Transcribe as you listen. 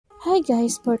Hi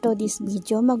guys, for today's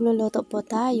video, magluluto po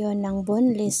tayo ng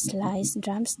boneless sliced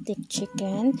drumstick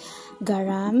chicken,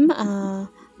 garam,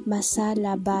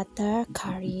 masala, butter,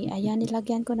 curry. Ayan,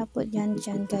 nilagyan ko na po dyan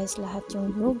guys lahat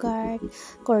yung yogurt,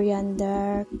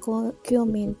 coriander,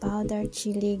 cumin powder,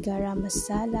 chili, garam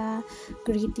masala,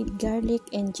 grated garlic,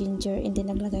 and ginger. And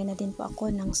then naglagay na din po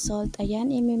ako ng salt.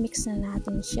 Ayan, imimix na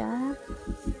natin siya.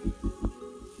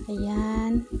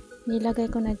 Ayan, nilagay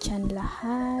ko na dyan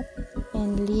lahat.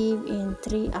 And leave in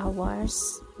 3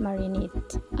 hours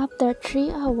marinate. After 3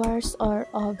 hours or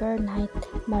overnight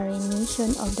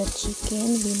marination of the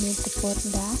chicken, we need to put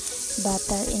the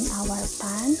butter in our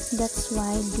pan. That's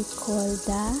why we call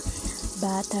the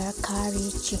butter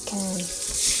curry chicken.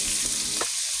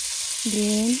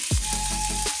 Then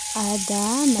add the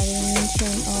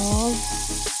marination of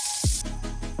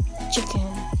chicken.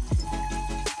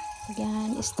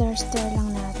 Again, stir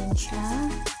lang natin siya.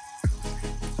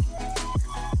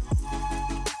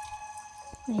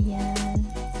 Ayan.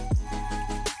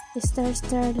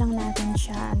 Stir lang natin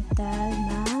siya until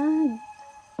mag-slide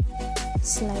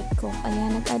cook.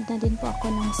 Ayan, nag-add na din po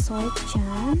ako ng salt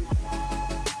dyan.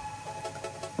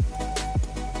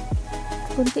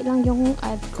 Kunti lang yung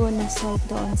add ko na salt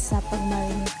doon sa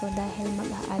pag-marinate ko dahil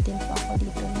mag-a-add din po ako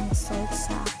dito ng salt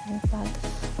sa aking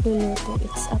pagluluto.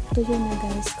 It's up to you na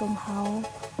guys kung how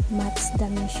much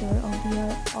the measure of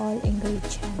your all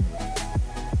ingredient.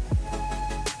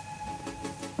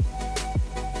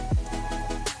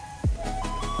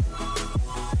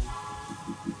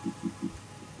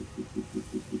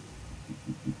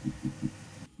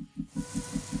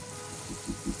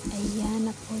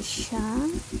 Ayan na po siya.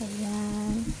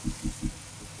 Ayan.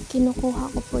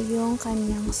 Kinukuha ko po yung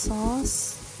kanyang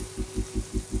sauce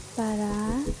para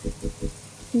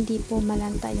hindi po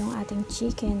malanta yung ating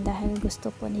chicken dahil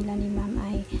gusto po nila ni ma'am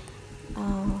ay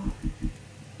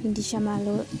hindi siya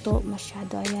maluto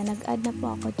masyado. Ayan, nag-add na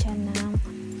po ako dyan ng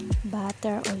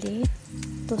butter ulit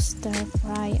to stir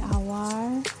fry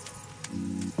our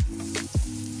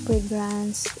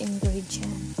fragrance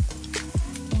ingredient.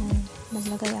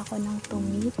 Naglagay ako ng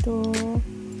tomato,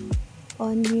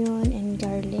 onion, and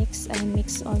garlics. I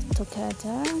mix all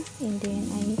together and then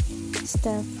I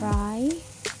stir fry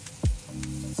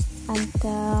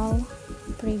until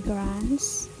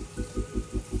fragrance.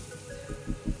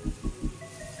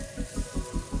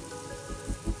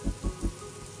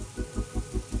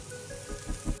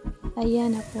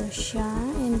 Ayan na po siya,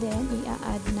 and then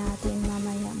i-add natin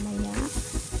mamaya-maya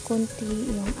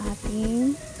kunti yung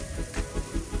ating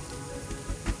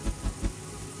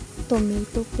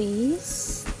tomato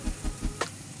paste.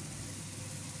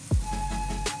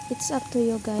 It's up to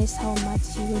you guys how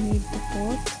much you need to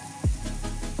put,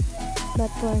 but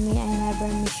for me, I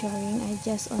never measuring. I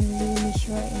just only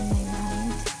measure in my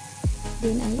mind.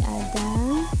 Then I add the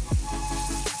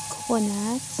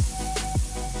coconut.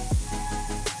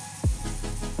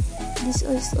 This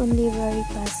is only very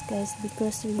fast guys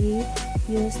because we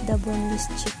use the boneless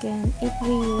chicken. If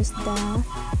we use the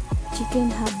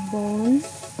chicken have bone,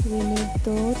 we need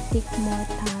to take more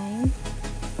time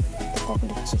to cook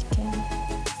the chicken.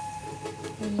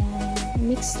 Ayan.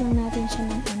 Mix lang natin siya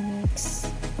ng i-mix.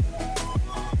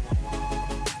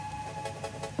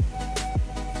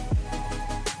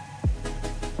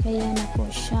 Ayan na po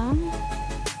siya.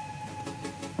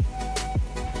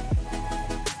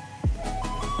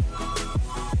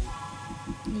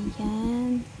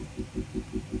 Ayan.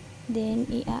 Then,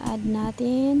 i-add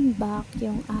natin back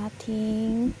yung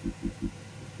ating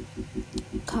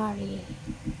curry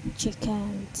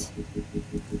chicken.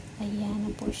 Ayan na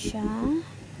po siya.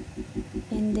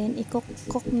 And then i-cook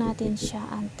natin siya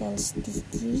until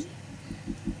sticky.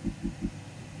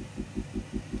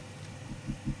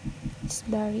 It's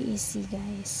very easy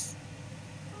guys.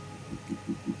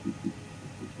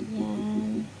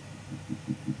 Ayan.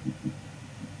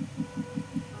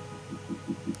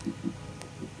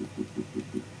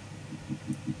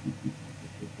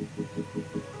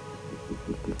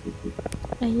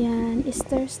 Ayan,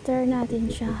 stir natin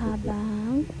siya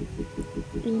habang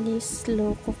really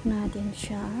slow cook natin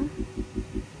siya.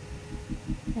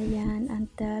 Ayan,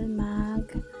 until mag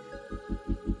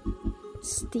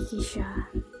sticky siya.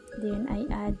 Then I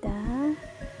add the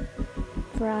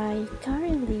fried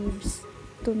curry leaves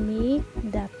to make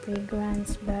the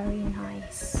fragrance very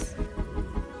nice.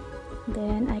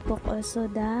 Then I cook also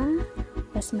the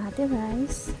basmati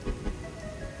rice.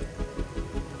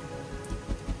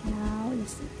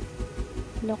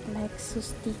 Look like so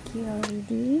sticky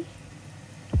already.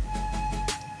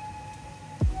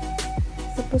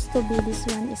 Supposed to be this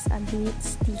one is a bit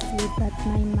sticky, but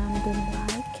my mom don't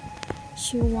like.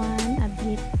 She want a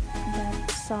bit that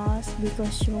sauce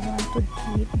because you want to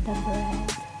dip the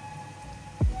bread.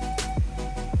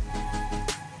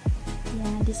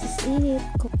 Yeah, this is it.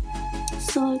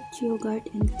 Salt, yogurt,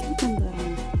 and cucumber.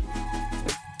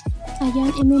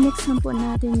 Ayan, imimixan po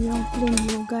natin yung plain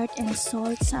yogurt and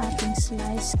salt sa ating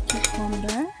sliced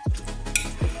cucumber.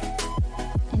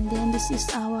 And then this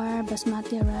is our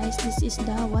basmati rice. This is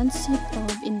the 1 sip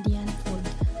of Indian food.